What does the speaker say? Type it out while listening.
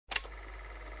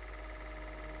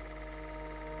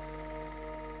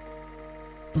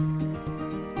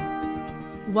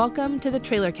Welcome to the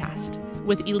Trailer Cast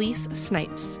with Elise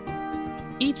Snipes.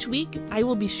 Each week, I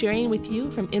will be sharing with you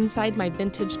from inside my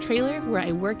vintage trailer where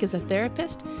I work as a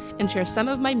therapist and share some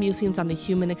of my musings on the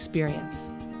human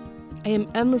experience. I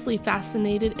am endlessly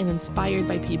fascinated and inspired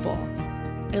by people.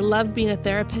 I love being a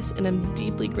therapist and am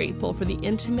deeply grateful for the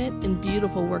intimate and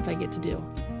beautiful work I get to do.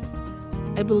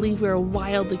 I believe we are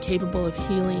wildly capable of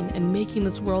healing and making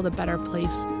this world a better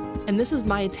place, and this is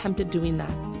my attempt at doing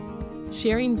that.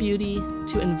 Sharing beauty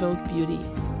to invoke beauty.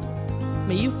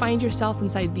 May you find yourself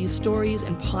inside these stories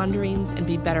and ponderings and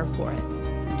be better for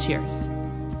it. Cheers.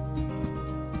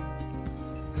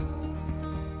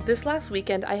 This last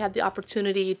weekend, I had the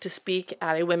opportunity to speak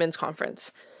at a women's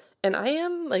conference, and I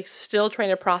am still trying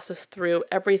to process through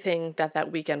everything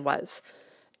that weekend was.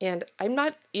 And I'm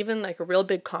not even a real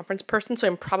big conference person, so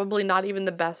I'm probably not even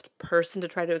the best person to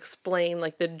try to explain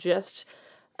the gist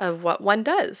of what one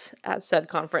does at said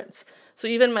conference. So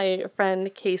even my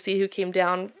friend Casey, who came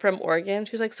down from Oregon,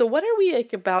 she's like, "So what are we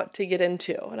about to get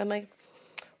into?" And I'm like,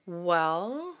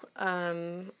 "Well,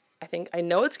 I think I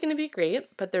know it's going to be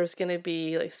great, but there's going to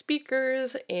be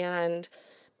speakers and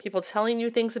people telling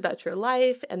you things about your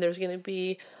life, and there's going to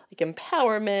be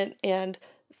empowerment and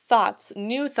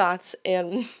new thoughts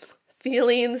and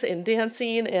feelings and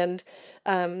dancing and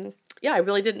I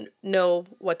really didn't know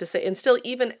what to say. And still,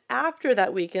 even after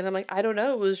that weekend, I'm I don't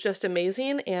know, it was just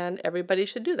amazing and everybody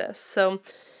should do this. So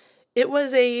it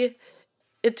was a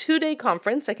 2-day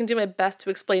conference. I can do my best to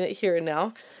explain it here and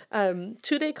now.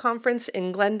 2-day conference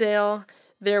in Glendale.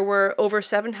 There were over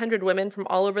 700 women from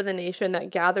all over the nation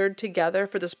that gathered together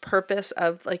for this purpose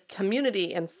of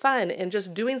community and fun and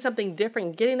just doing something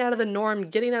different, getting out of the norm,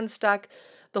 getting unstuck.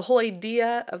 The whole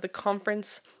idea of the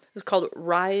conference was called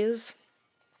Rise.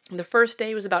 The first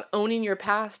day was about owning your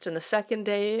past, and the second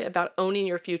day about owning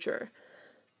your future.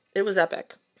 It was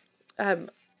epic.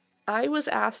 I was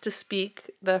asked to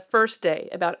speak the first day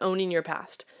about owning your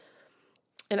past.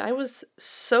 And I was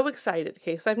so excited,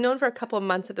 okay? So I've known for a couple of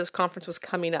months that this conference was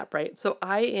coming up, right? So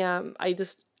I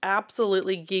just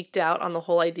absolutely geeked out on the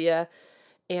whole idea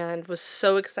and was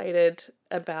so excited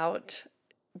about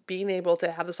being able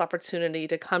to have this opportunity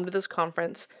to come to this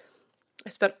conference. I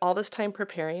spent all this time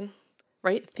preparing,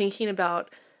 right? Thinking about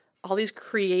all these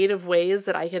creative ways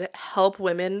that I could help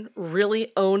women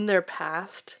really own their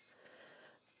past.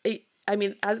 I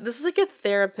mean, this is a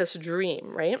therapist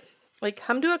dream, right?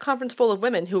 Come to a conference full of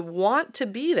women who want to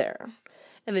be there,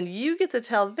 and then you get to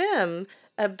tell them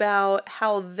about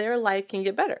how their life can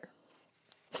get better.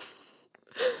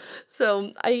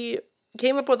 So I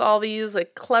came up with all these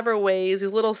clever ways,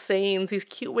 these little sayings, these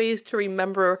cute ways to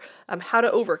remember how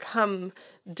to overcome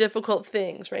difficult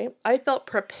things, right? I felt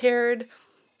prepared,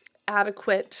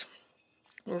 adequate,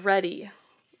 ready,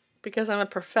 because I'm a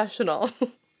professional.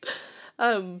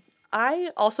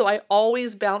 I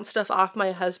always bounce stuff off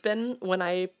my husband when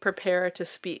I prepare to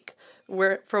speak.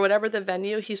 For whatever the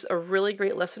venue, he's a really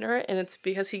great listener, and it's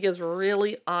because he gives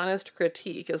really honest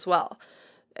critique as well.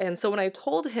 And so when I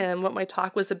told him what my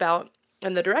talk was about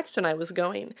and the direction I was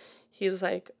going, he was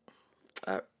like,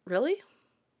 really?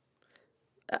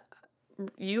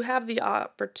 You have the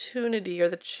opportunity or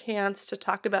the chance to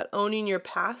talk about owning your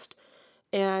past,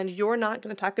 and you're not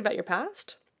going to talk about your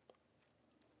past?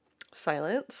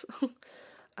 Silence.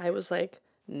 I was like,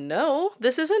 no,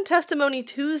 this isn't Testimony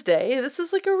Tuesday. This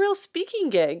is a real speaking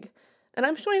gig, and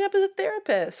I'm showing up as a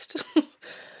therapist.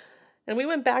 And we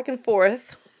went back and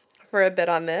forth for a bit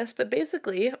on this, but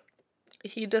basically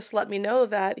he just let me know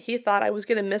that he thought I was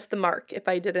going to miss the mark if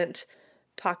I didn't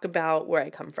talk about where I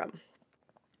come from.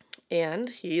 And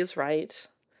he's right.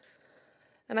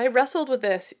 And I wrestled with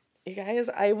this. You guys,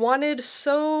 I wanted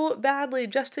so badly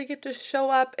just to get to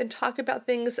show up and talk about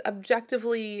things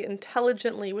objectively,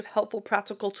 intelligently, with helpful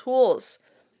practical tools.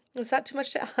 Is that too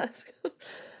much to ask?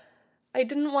 I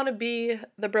didn't want to be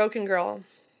the broken girl.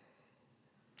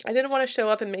 I didn't want to show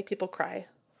up and make people cry.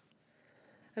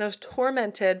 And I was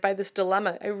tormented by this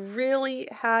dilemma. I really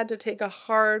had to take a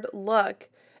hard look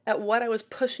at what I was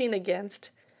pushing against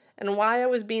and why I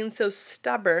was being so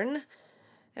stubborn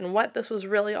and what this was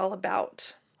really all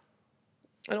about.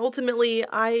 And ultimately,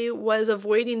 I was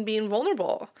avoiding being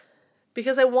vulnerable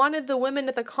because I wanted the women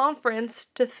at the conference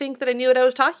to think that I knew what I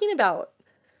was talking about.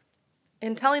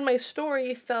 And telling my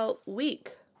story felt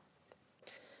weak.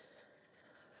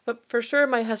 But for sure,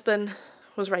 my husband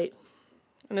was right.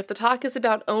 And if the talk is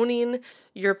about owning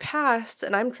your past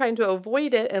and I'm trying to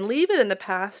avoid it and leave it in the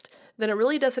past, then it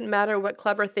really doesn't matter what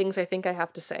clever things I think I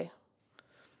have to say.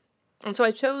 And so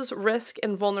I chose risk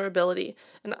and vulnerability.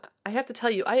 And I have to tell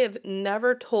you, I have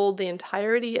never told the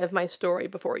entirety of my story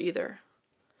before either.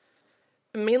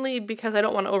 mainly because I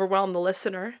don't want to overwhelm the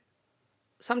listener.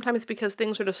 Sometimes because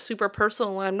things are just super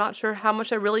personal and I'm not sure how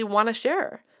much I really want to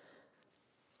share.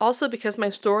 Also because my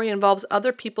story involves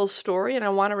other people's story and I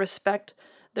want to respect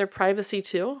their privacy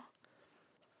too.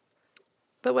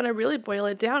 But when I really boil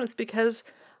it down, it's because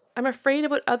I'm afraid of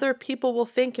what other people will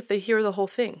think if they hear the whole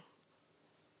thing.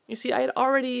 You see, I had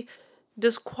already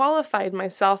disqualified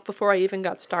myself before I even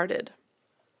got started.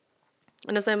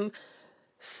 And as I'm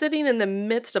sitting in the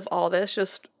midst of all this,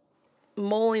 just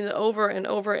mulling it over and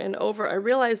over and over, I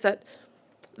realized that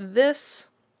this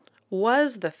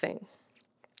was the thing.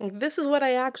 This is what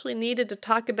I actually needed to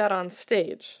talk about on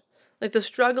stage. Like the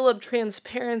struggle of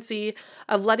transparency,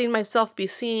 of letting myself be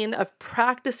seen, of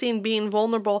practicing being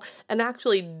vulnerable, and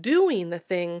actually doing the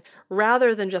thing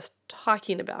rather than just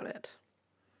talking about it.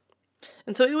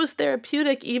 And so it was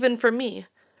therapeutic even for me,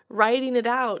 writing it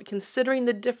out, considering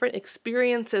the different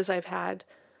experiences I've had,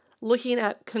 looking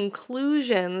at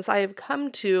conclusions I have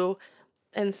come to,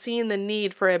 and seeing the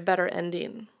need for a better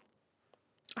ending.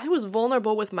 I was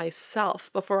vulnerable with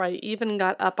myself before I even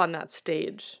got up on that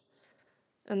stage.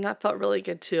 And that felt really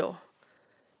good too.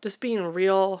 Just being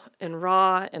real and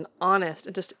raw and honest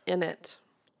and just in it.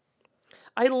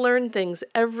 I learn things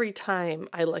every time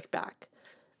I look back.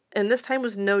 And this time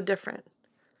was no different.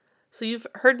 So you've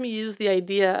heard me use the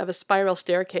idea of a spiral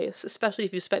staircase, especially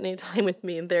if you spent any time with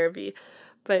me in therapy.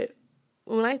 But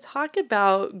when I talk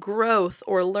about growth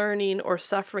or learning or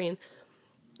suffering,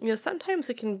 sometimes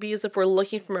it can be as if we're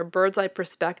looking from a bird's eye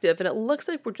perspective and it looks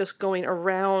like we're just going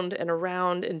around and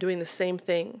around and doing the same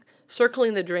thing,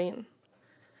 circling the drain.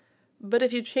 But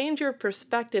if you change your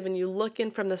perspective and you look in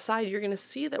from the side, you're going to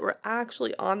see that we're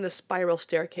actually on this spiral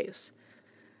staircase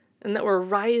and that we're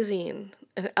rising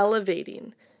and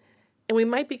elevating. And we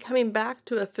might be coming back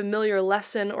to a familiar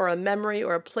lesson or a memory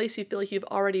or a place you feel like you've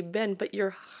already been, but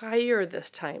you're higher this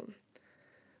time.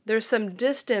 There's some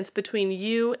distance between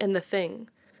you and the thing.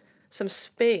 Some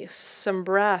space, some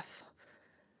breath.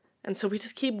 And so we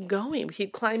just keep going. We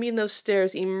keep climbing those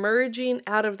stairs, emerging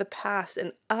out of the past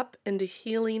and up into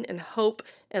healing and hope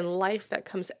and life that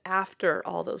comes after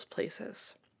all those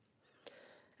places.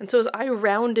 And so as I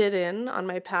rounded in on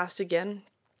my past again,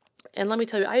 and let me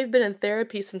tell you, I've been in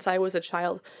therapy since I was a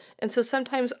child. And so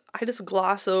sometimes I just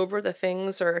gloss over the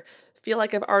things or feel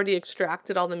like I've already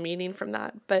extracted all the meaning from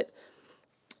that. But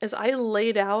as I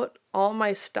laid out all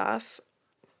my stuff,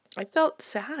 I felt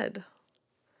sad,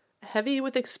 heavy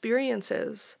with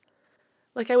experiences,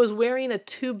 like I was wearing a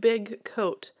too big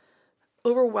coat,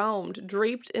 overwhelmed,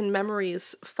 draped in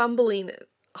memories, fumbling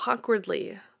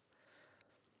awkwardly.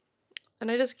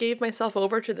 And I just gave myself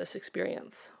over to this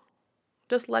experience,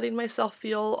 just letting myself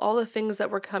feel all the things that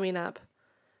were coming up,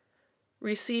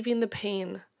 receiving the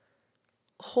pain,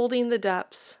 holding the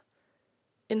depths,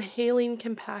 inhaling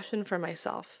compassion for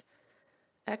myself,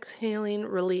 exhaling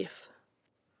relief.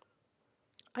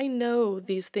 I know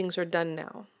these things are done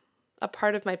now, a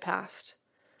part of my past,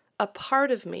 a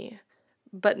part of me,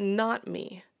 but not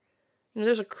me.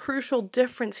 There's a crucial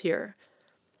difference here.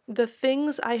 The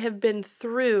things I have been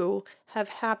through have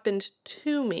happened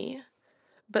to me,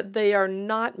 but they are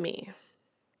not me.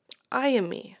 I am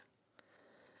me.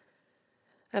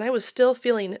 And I was still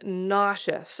feeling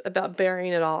nauseous about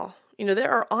bearing it all.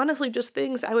 There are honestly just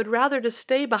things I would rather just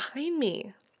stay behind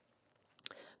me.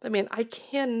 But man, I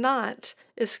cannot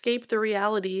escape the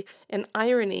reality and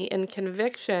irony and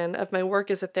conviction of my work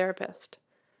as a therapist.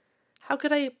 How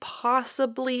could I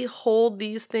possibly hold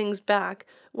these things back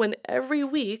when every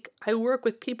week I work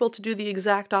with people to do the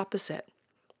exact opposite?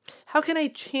 How can I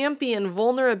champion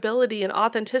vulnerability and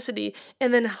authenticity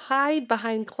and then hide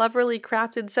behind cleverly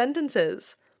crafted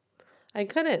sentences? I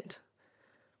couldn't.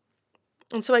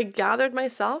 And so I gathered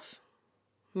myself,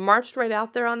 marched right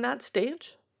out there on that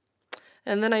stage,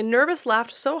 and then I nervous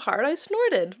laughed so hard I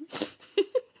snorted.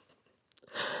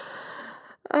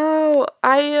 Oh,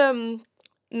 I am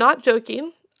not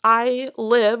joking. I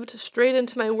lived straight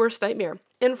into my worst nightmare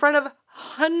in front of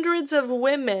hundreds of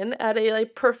women at a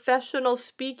professional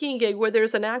speaking gig where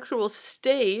there's an actual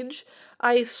stage.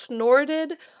 I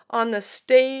snorted on the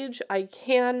stage. I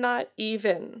cannot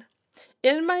even.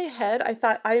 In my head, I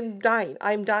thought, I'm dying.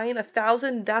 I'm dying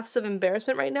 1,000 deaths of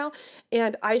embarrassment right now,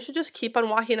 and I should just keep on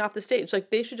walking off the stage.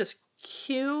 Like, they should just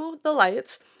cue the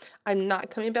lights. I'm not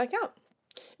coming back out.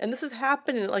 And this is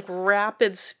happening at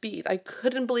rapid speed. I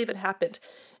couldn't believe it happened.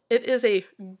 It is a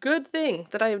good thing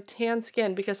that I have tan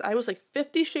skin because I was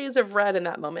 50 shades of red in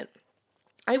that moment.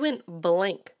 I went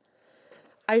blank.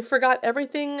 I forgot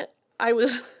everything I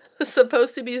was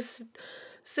supposed to be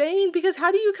saying because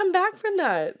how do you come back from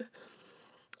that?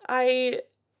 I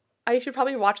should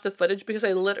probably watch the footage because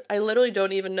I literally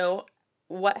don't even know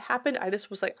what happened, I just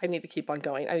was like, I need to keep on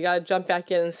going. I gotta jump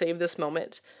back in and save this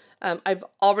moment. I've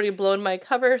already blown my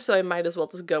cover, so I might as well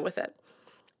just go with it.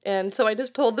 And so I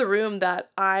just told the room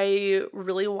that I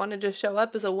really wanted to show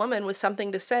up as a woman with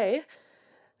something to say.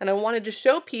 And I wanted to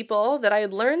show people that I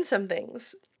had learned some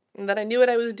things and that I knew what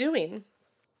I was doing.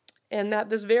 And that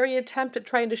this very attempt at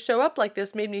trying to show up like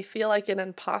this made me feel like an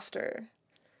imposter.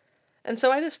 And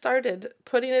so I just started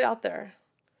putting it out there.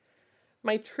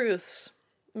 My truths,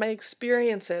 my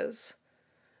experiences,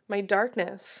 my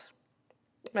darkness,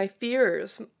 my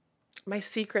fears, my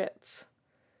secrets,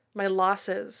 my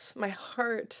losses, my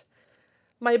heart,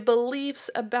 my beliefs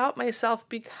about myself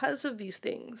because of these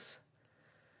things.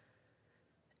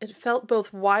 It felt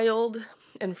both wild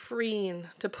and freeing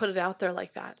to put it out there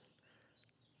like that.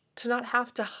 To not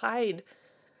have to hide,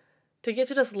 to get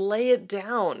to just lay it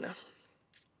down.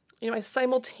 I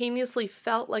simultaneously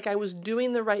felt like I was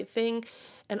doing the right thing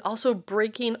and also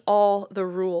breaking all the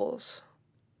rules.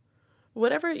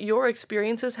 Whatever your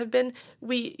experiences have been,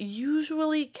 we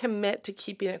usually commit to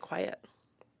keeping it quiet,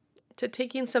 to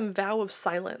taking some vow of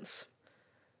silence.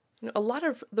 A lot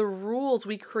of the rules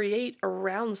we create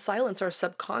around silence are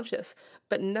subconscious,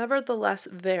 but nevertheless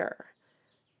there.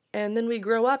 And then we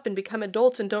grow up and become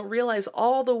adults and don't realize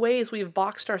all the ways we've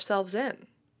boxed ourselves in.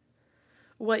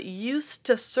 What used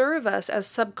to serve us as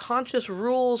subconscious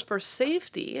rules for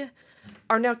safety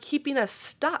are now keeping us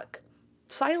stuck,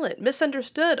 silent,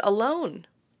 misunderstood, alone.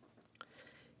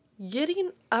 Getting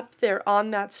up there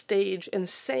on that stage and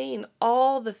saying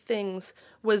all the things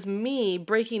was me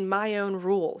breaking my own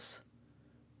rules.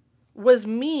 Was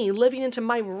me living into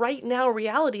my right now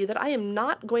reality that I am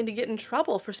not going to get in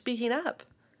trouble for speaking up.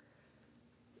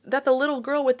 That the little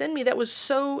girl within me that was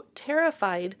so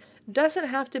terrified doesn't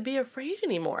have to be afraid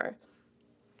anymore.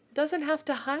 Doesn't have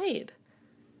to hide.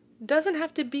 Doesn't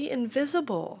have to be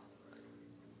invisible.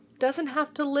 Doesn't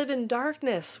have to live in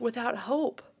darkness without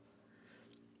hope.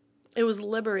 It was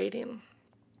liberating,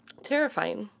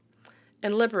 terrifying,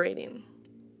 and liberating.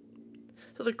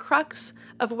 So the crux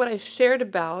of what I shared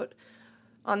about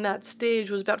on that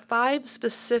stage was about 5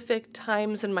 specific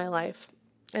times in my life.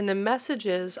 And the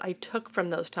messages I took from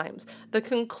those times, the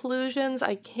conclusions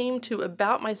I came to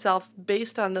about myself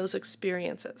based on those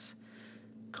experiences.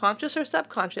 Conscious or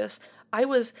subconscious, I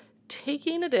was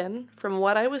taking it in from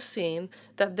what I was seeing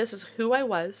that this is who I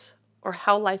was or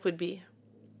how life would be.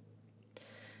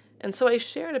 And so I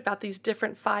shared about these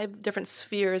 5 different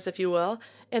spheres, if you will,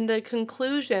 and the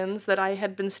conclusions that I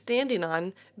had been standing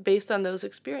on based on those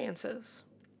experiences.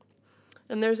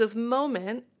 And there's this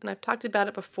moment, and I've talked about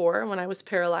it before when I was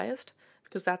paralyzed,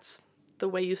 because that's the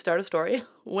way you start a story.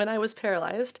 When I was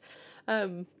paralyzed,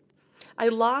 I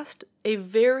lost a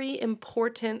very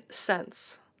important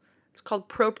sense. It's called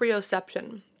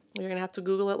proprioception. You're going to have to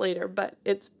Google it later, but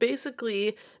it's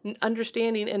basically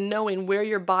understanding and knowing where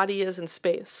your body is in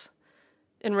space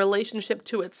in relationship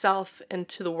to itself and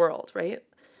to the world, right?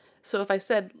 So if I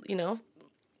said,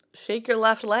 shake your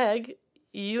left leg,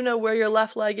 you know where your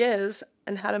left leg is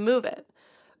and how to move it.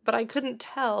 But I couldn't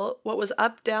tell what was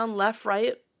up, down, left,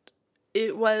 right.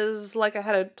 It was like I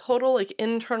had a total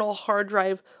internal hard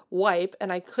drive wipe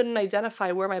and I couldn't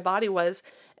identify where my body was,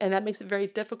 and that makes it very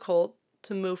difficult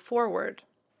to move forward.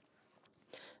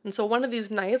 And so one of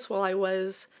these nights while I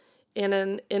was in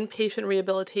an inpatient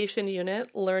rehabilitation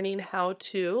unit learning how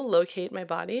to locate my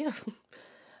body,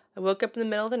 I woke up in the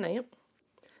middle of the night,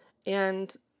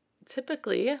 and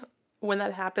typically when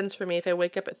that happens for me, if I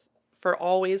wake up for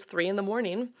always 3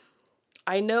 a.m,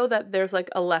 I know that there's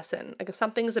a lesson, if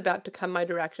something's about to come my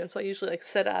direction. So I usually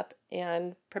sit up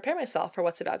and prepare myself for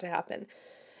what's about to happen.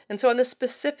 And so on this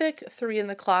specific 3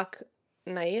 o'clock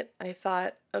night, I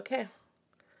thought, okay,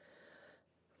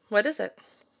 what is it?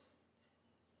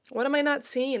 What am I not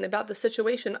seeing about the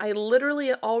situation? I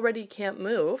literally already can't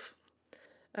move.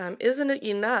 Isn't it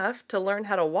enough to learn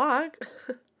how to walk?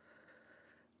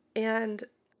 And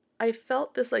I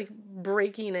felt this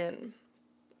breaking in,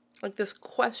 this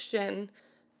question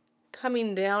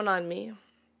coming down on me,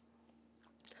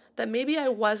 that maybe I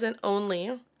wasn't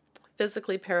only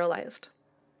physically paralyzed,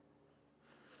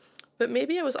 but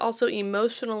maybe I was also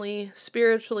emotionally,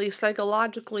 spiritually,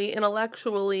 psychologically,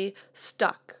 intellectually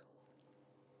stuck.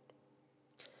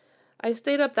 I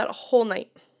stayed up that whole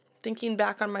night, thinking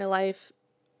back on my life,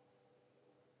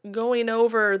 going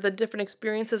over the different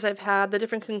experiences I've had, the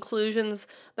different conclusions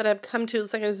that I've come to.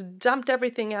 It's like I just dumped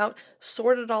everything out,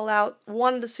 sorted it all out,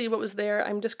 wanted to see what was there.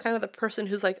 I'm just kind of the person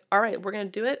who's like, all right, we're going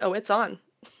to do it. Oh, it's on.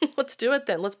 Let's do it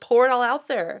then. Let's pour it all out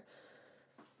there.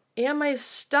 Am I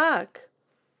stuck?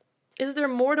 Is there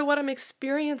more to what I'm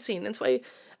experiencing? And so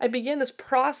I began this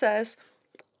process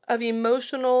of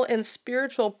emotional and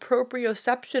spiritual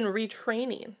proprioception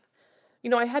retraining.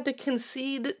 I had to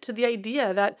concede to the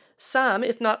idea that some,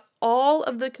 if not all,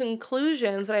 of the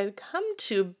conclusions that I had come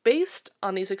to based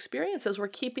on these experiences were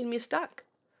keeping me stuck.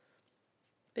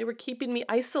 They were keeping me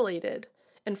isolated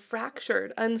and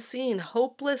fractured, unseen,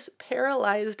 hopeless,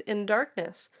 paralyzed in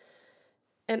darkness.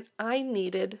 And I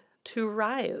needed to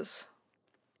rise.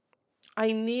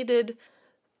 I needed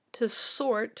to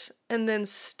sort and then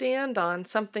stand on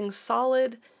something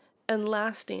solid and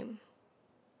lasting.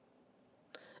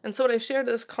 And so what I shared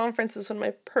at this conference is one of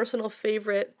my personal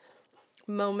favorite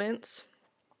moments,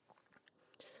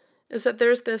 is that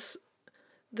there's this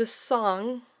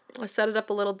song. I set it up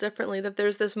a little differently, that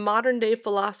there's this modern day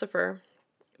philosopher,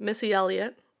 Missy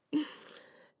Elliott,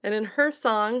 and in her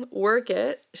song, Work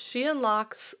It, she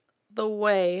unlocks the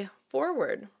way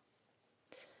forward.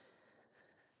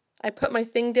 I put my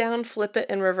thing down, flip it,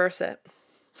 and reverse it.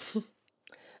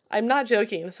 I'm not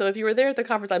joking. So if you were there at the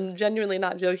conference, I'm genuinely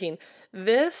not joking.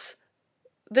 This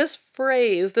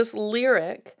phrase, this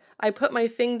lyric, I put my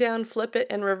thing down, flip it,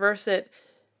 and reverse it,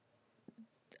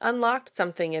 unlocked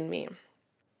something in me.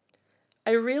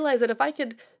 I realized that if I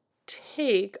could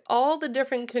take all the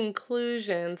different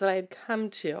conclusions that I'd come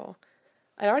to,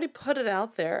 I already put it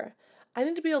out there. I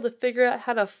need to be able to figure out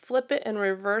how to flip it and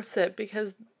reverse it,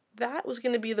 because that was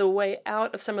going to be the way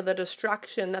out of some of the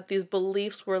destruction that these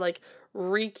beliefs were like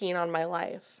wreaking on my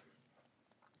life.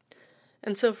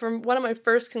 And so from one of my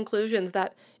first conclusions,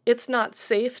 that it's not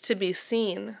safe to be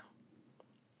seen,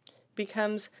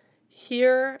 becomes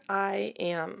here I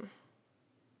am.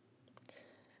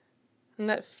 And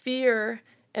that fear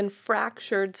and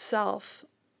fractured self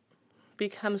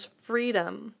becomes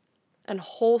freedom and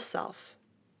whole self.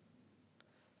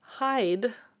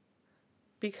 Hide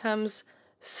becomes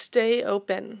stay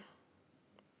open.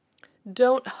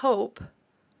 Don't hope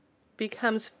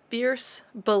becomes fierce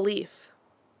belief.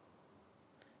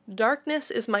 Darkness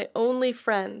is my only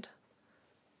friend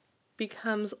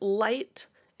becomes light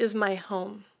is my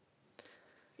home.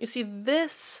 You see,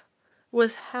 this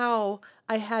was how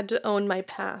I had to own my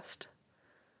past.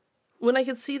 When I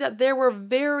could see that there were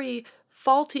very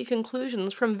faulty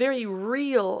conclusions from very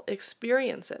real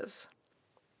experiences.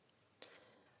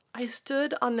 I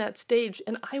stood on that stage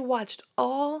and I watched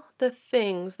all the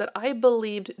things that I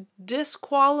believed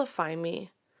qualify me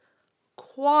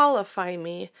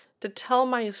to tell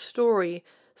my story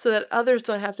so that others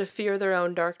don't have to fear their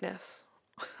own darkness.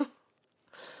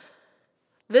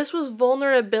 This was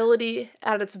vulnerability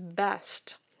at its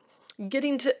best,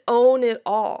 getting to own it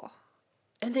all,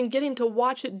 and then getting to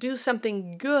watch it do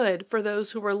something good for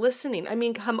those who were listening. I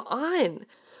mean, come on.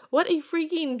 What a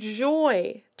freaking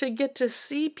joy to get to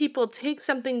see people take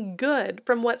something good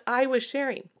from what I was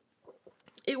sharing.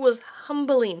 It was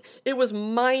humbling. It was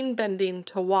mind-bending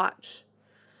to watch.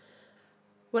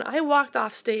 When I walked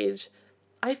off stage,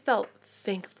 I felt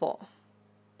thankful.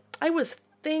 I was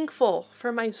thankful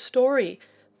for my story.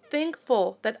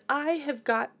 Thankful that I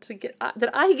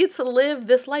get to live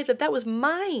this life, that was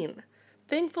mine.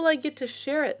 Thankful I get to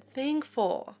share it.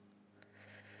 Thankful.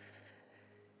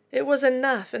 It was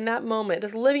enough in that moment.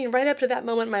 Just living right up to that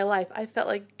moment in my life, I felt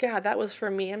like, God, that was for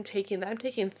me. I'm taking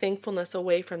thankfulness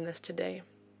away from this today.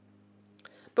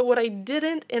 But what I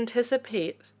didn't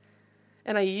anticipate,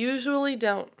 and I usually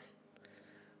don't,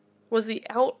 was the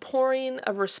outpouring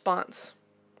of response.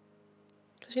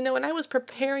 Because, when I was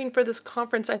preparing for this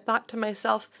conference, I thought to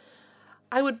myself,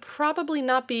 I would probably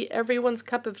not be everyone's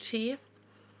cup of tea,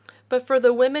 but for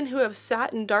the women who have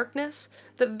sat in darkness,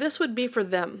 that this would be for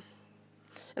them.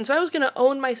 And so I was going to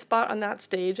own my spot on that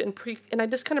stage, and I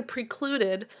just kind of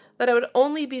precluded that I would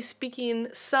only be speaking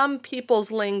some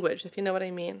people's language, if you know what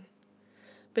I mean.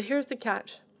 But here's the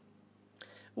catch.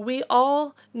 We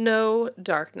all know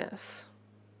darkness.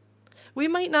 We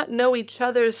might not know each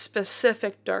other's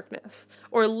specific darkness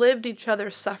or lived each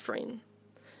other's suffering,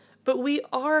 but we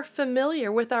are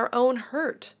familiar with our own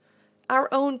hurt, our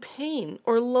own pain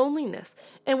or loneliness.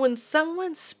 And when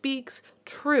someone speaks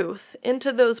truth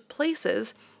into those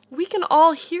places, we can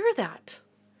all hear that.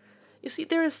 You see,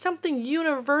 there is something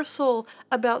universal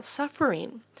about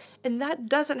suffering, and that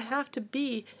doesn't have to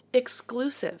be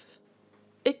exclusive.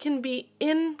 It can be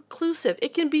inclusive.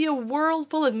 It can be a world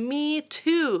full of me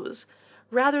toos,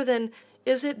 rather than,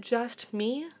 is it just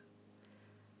me?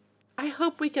 I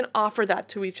hope we can offer that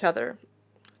to each other,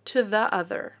 to the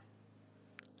other.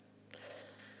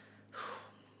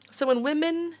 So when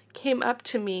women came up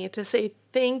to me to say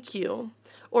thank you,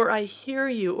 or I hear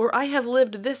you, or I have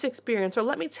lived this experience, or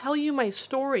let me tell you my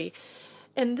story,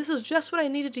 and this is just what I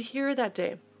needed to hear that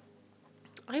day,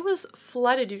 I was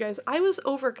flooded, you guys. I was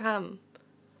overcome.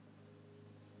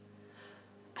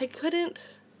 I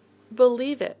couldn't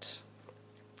believe it.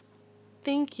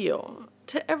 Thank you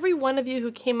to every one of you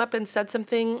who came up and said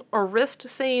something or risked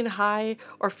saying hi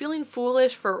or feeling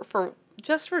foolish for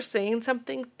saying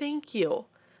something. Thank you.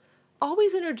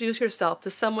 Always introduce yourself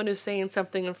to someone who's saying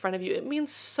something in front of you. It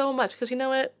means so much because you know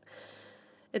what?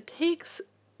 It takes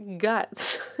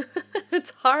guts.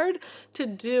 It's hard to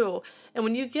do. And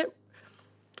when you get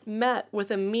met with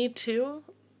a me too,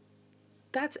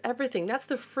 that's everything. That's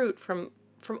the fruit from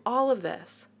all of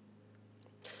this.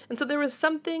 And so there was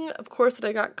something, of course, that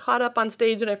I got caught up on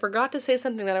stage and I forgot to say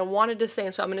something that I wanted to say,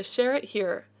 and so I'm going to share it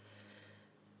here.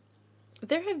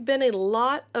 There have been a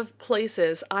lot of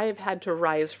places I have had to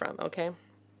rise from, okay?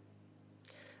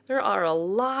 There are a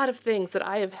lot of things that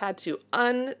I have had to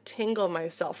untangle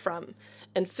myself from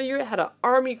and figure out how to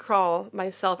army crawl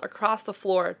myself across the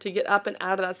floor to get up and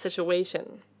out of that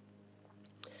situation.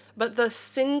 But the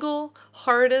single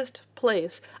hardest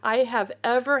place I have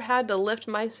ever had to lift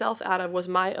myself out of was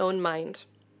my own mind,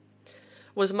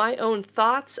 was my own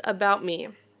thoughts about me,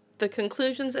 the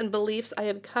conclusions and beliefs I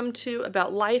had come to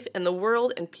about life and the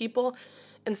world and people.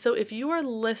 And so if you are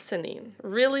listening,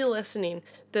 really listening,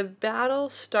 the battle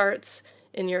starts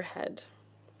in your head.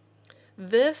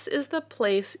 This is the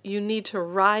place you need to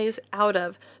rise out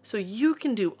of so you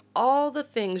can do all the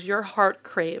things your heart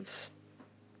craves.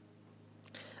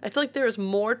 I feel like there is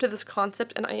more to this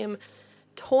concept, and I am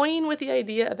toying with the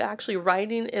idea of actually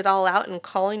writing it all out and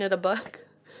calling it a book,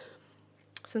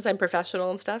 since I'm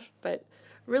professional and stuff. But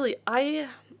really, I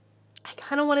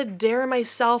kind of want to dare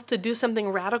myself to do something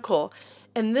radical,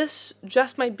 and this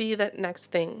just might be that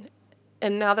next thing.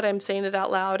 And now that I'm saying it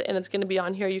out loud and it's going to be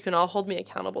on here, you can all hold me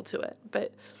accountable to it.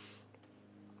 But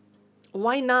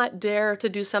why not dare to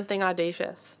do something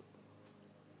audacious?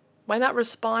 Why not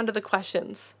respond to the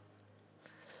questions?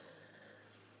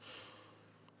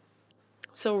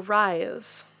 So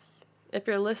rise. If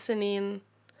you're listening,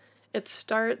 it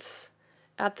starts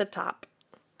at the top.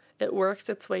 It works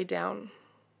its way down.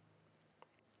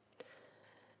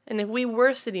 And if we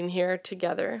were sitting here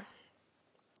together,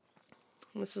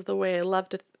 this is the way I love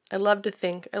to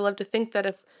think. I love to think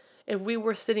that if we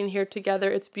were sitting here together,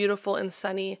 it's beautiful and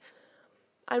sunny.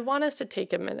 I'd want us to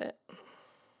take a minute.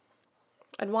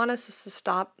 I'd want us to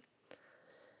stop,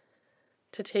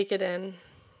 to take it in,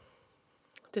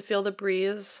 to feel the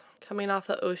breeze coming off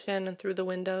the ocean and through the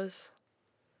windows,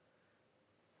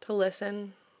 to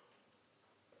listen,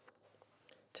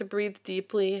 to breathe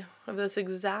deeply of this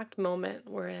exact moment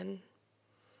we're in.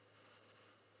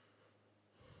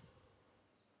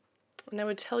 And I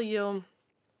would tell you,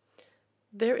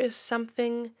 there is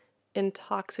something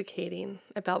intoxicating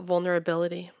about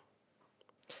vulnerability.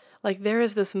 Like there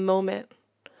is this moment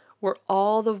where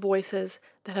all the voices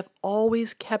that have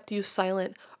always kept you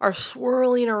silent are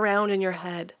swirling around in your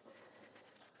head.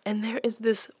 And there is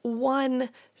this one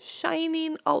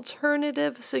shining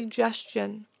alternative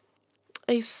suggestion,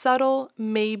 a subtle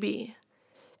maybe,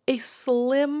 a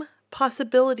slim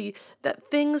possibility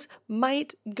that things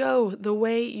might go the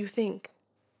way you think.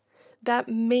 That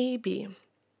maybe,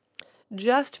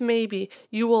 just maybe,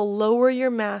 you will lower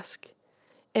your mask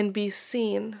and be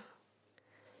seen.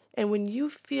 And when you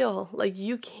feel like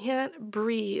you can't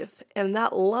breathe and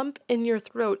that lump in your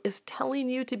throat is telling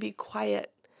you to be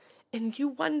quiet, and you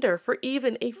wonder for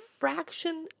even a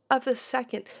fraction of a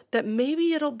second that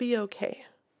maybe it'll be okay.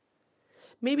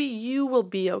 Maybe you will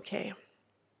be okay.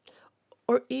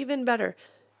 Or even better,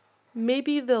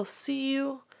 maybe they'll see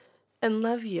you and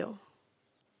love you.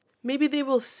 Maybe they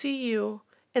will see you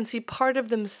and see part of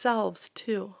themselves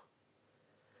too.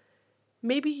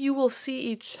 Maybe you will see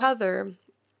each other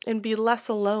and be less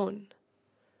alone.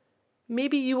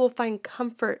 Maybe you will find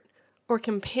comfort or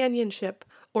companionship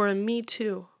or a me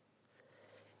too.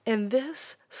 And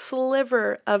this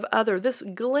sliver of other, this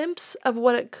glimpse of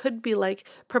what it could be like,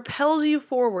 propels you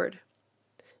forward,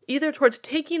 either towards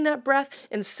taking that breath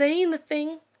and saying the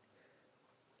thing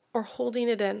or holding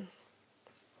it in.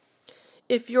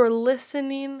 If you're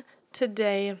listening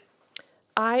today,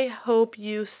 I hope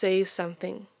you say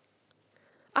something.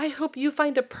 I hope you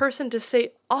find a person to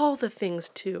say all the things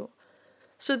to,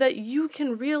 so that you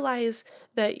can realize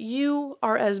that you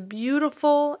are as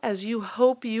beautiful as you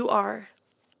hope you are.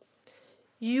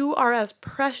 You are as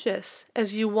precious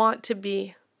as you want to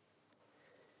be.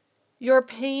 Your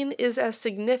pain is as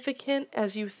significant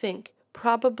as you think,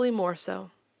 probably more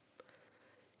so.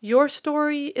 Your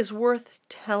story is worth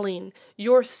telling,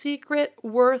 your secret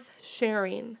worth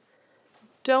sharing.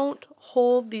 Don't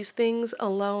hold these things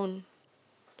alone.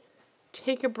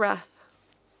 Take a breath.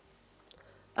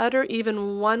 Utter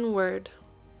even one word.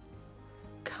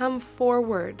 Come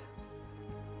forward.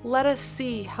 Let us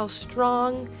see how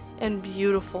strong and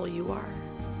beautiful you are.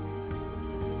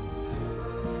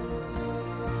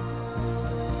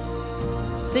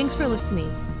 Thanks for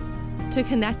listening. To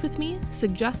connect with me,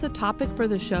 suggest a topic for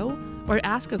the show, or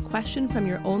ask a question from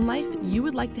your own life you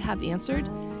would like to have answered,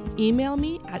 email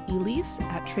me at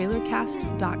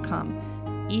elise@trailercast.com.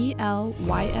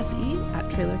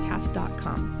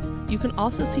 ELYSE@trailercast.com. You can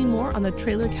also see more on the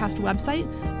Trailercast website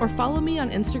or follow me on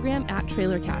Instagram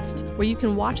 @Trailercast, where you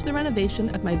can watch the renovation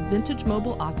of my vintage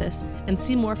mobile office and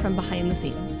see more from behind the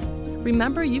scenes.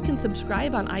 Remember, you can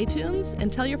subscribe on iTunes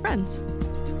and tell your friends.